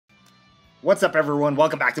What's up, everyone?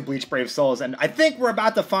 Welcome back to Bleach Brave Souls, and I think we're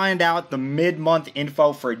about to find out the mid-month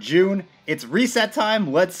info for June. It's reset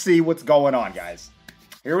time. Let's see what's going on, guys.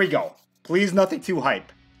 Here we go. Please, nothing too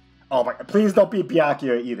hype. Oh my! Please don't be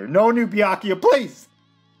Byakuya either. No new Byakuya, please.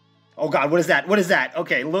 Oh God, what is that? What is that?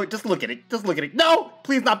 Okay, look. Just look at it. Just look at it. No,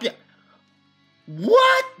 please not Byakuya.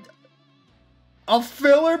 What? A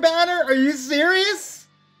filler banner? Are you serious?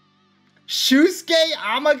 Shusuke,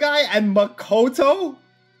 AMAGAI, and Makoto?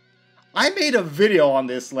 I made a video on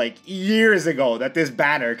this like years ago that this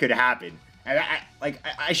banner could happen, and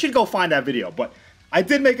I should go find that video, but I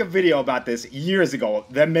did make a video about this years ago.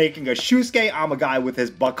 Them making a Shusuke AMAGAI with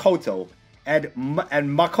his Makoto and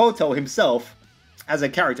Makoto himself as a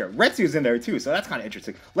character. Retsu's in there too, so that's kind of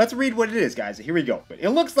interesting. Let's read what it is, guys. Here we go. It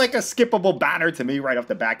looks like a skippable banner to me right off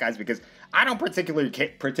the bat, guys, because I don't particularly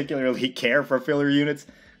care for filler units.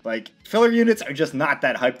 Like, filler units are just not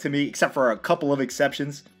that hype to me, except for a couple of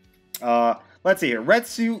exceptions. Let's see here.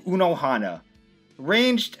 Retsu Unohana.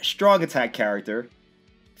 Ranged strong attack character.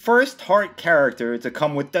 First heart character to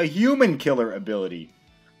come with the human killer ability.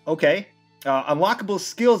 Okay. Unlockable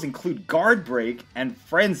skills include guard break and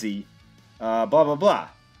frenzy. Blah blah blah.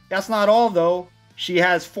 That's not all though. She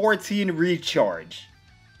has 14 recharge.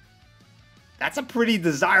 That's a pretty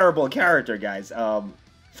desirable character, guys.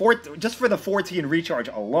 Just for the 14 recharge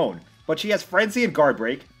alone. But she has frenzy and guard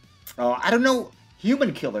break. I don't know.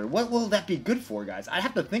 Human killer, what will that be good for, guys? I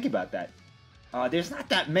have to think about that. There's not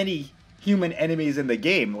that many human enemies in the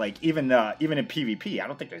game, like even in PvP. I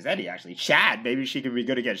don't think there's any, actually. Chad, maybe she could be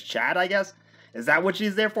good against Chad, I guess. Is that what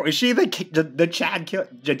she's there for? Is she the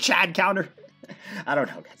Chad counter? I don't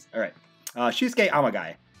know, guys. All right. Shusuke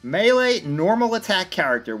AMAGAI. Melee normal attack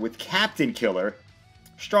character with Captain Killer.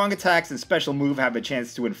 Strong attacks and special move have a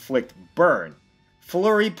chance to inflict burn.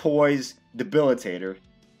 Flurry, poise, debilitator.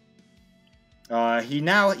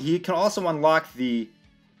 He can also unlock the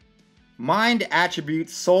Mind Attribute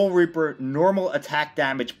Soul Reaper normal attack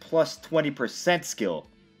damage plus 20% skill,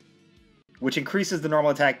 which increases the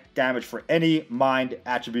normal attack damage for any Mind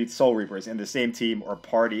Attribute Soul Reapers in the same team or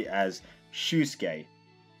party as Shusuke.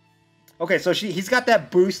 Okay, so he's got that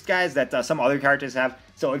boost, guys, that some other characters have.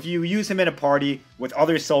 So if you use him in a party with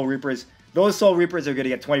other Soul Reapers, those Soul Reapers are going to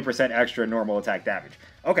get 20% extra normal attack damage.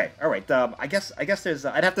 Okay, alright, I guess there's...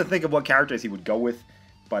 I'd have to think of what characters he would go with,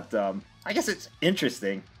 but I guess it's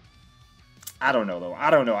interesting. I don't know, though.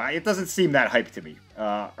 I don't know. It doesn't seem that hype to me.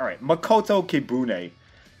 Alright, Makoto Kibune.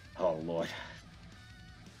 Oh, Lord.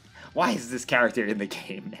 Why is this character in the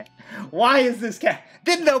game, man? Why is this character...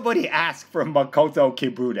 Did nobody ask for Makoto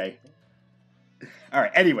Kibune?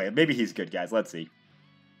 Alright, anyway, maybe he's good, guys. Let's see.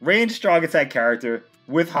 Ranged strong attack character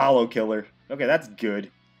with Hollow Killer. Okay, that's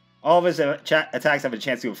good. All of his attacks have a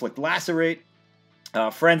chance to inflict Lacerate,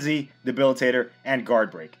 Frenzy, Debilitator, and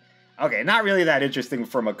Guard Break. Okay, not really that interesting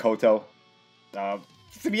for Makoto.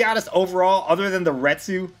 To be honest, overall, other than the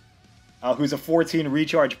Retsu, who's a 14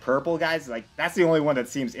 recharge purple, guys, like, that's the only one that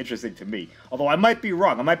seems interesting to me. Although I might be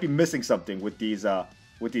wrong. I might be missing something with these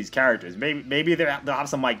characters. Maybe they'll have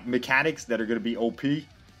some, like, mechanics that are going to be OP.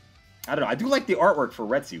 I don't know. I do like the artwork for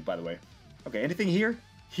Retsu, by the way. Okay, anything here?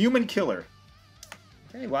 Human Killer.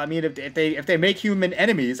 Okay, well, I mean, if they make human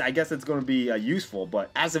enemies, I guess it's going to be useful. But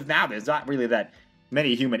as of now, there's not really that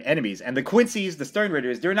many human enemies. And the Quincy's, the Stern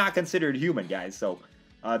Raiders, they're not considered human, guys. So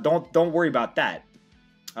don't worry about that.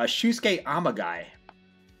 Shusuke AMAGAI.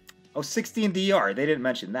 Oh, 16 DR. They didn't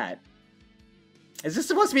mention that. Is this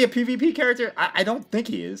supposed to be a PvP character? I don't think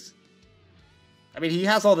he is. I mean, he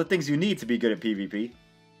has all the things you need to be good at PvP.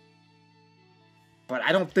 But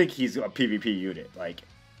I don't think he's a PvP unit. Like,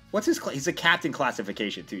 what's his... He's a captain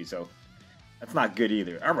classification, too, so... That's not good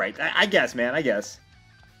either. Alright, I guess, man, I guess.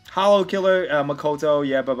 Hollow Killer, Makoto,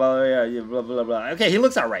 yeah, blah, blah, yeah, blah, blah, blah. Okay, he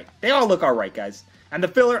looks alright. They all look alright, guys. And the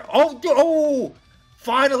filler... Oh!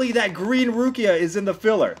 Finally, that green Rukia is in the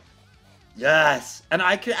filler. Yes! And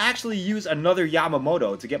I could actually use another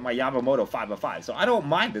Yamamoto to get my Yamamoto 5/5. So I don't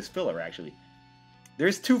mind this filler, actually.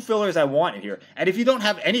 There's two fillers I want in here. And if you don't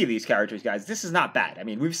have any of these characters, guys, this is not bad. I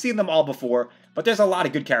mean, we've seen them all before, but there's a lot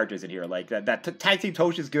of good characters in here. Like, that Tag Team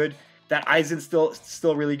Tosh is good. That Aizen's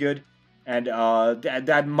still really good. And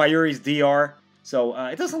that Mayuri's DR. So,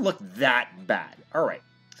 it doesn't look that bad. Alright.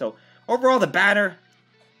 So, overall, the banner,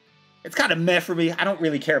 it's kind of meh for me. I don't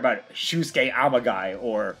really care about Shusuke AMAGAI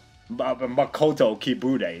or Makoto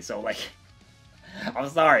Kibune. So, like, I'm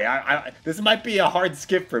sorry. This might be a hard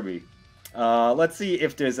skip for me. Let's see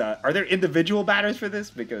if there's are there individual banners for this?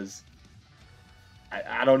 Because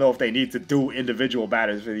I don't know if they need to do individual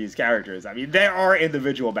banners for these characters. I mean, there are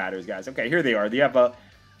individual banners, guys. Okay, here they are. You have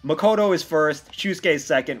Makoto is first, Shusuke is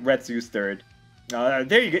second, Retsu's third.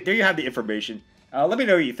 There you go. There you have the information. Let me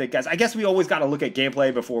know what you think, guys. I guess we always got to look at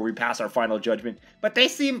gameplay before we pass our final judgment. But they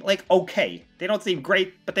seem like okay. They don't seem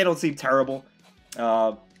great, but they don't seem terrible.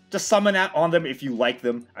 Just summon that on them if you like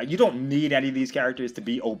them. You don't need any of these characters to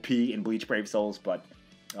be OP in Bleach Brave Souls, but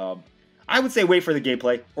I would say wait for the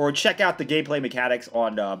gameplay or check out the gameplay mechanics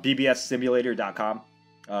on bbssimulator.com.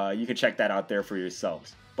 You can check that out there for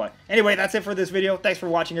yourselves. But anyway, that's it for this video. Thanks for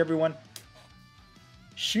watching, everyone.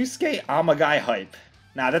 Shusuke AMAGAI hype.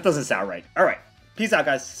 Nah, that doesn't sound right. Alright, peace out,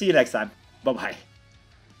 guys. See you next time. Bye-bye.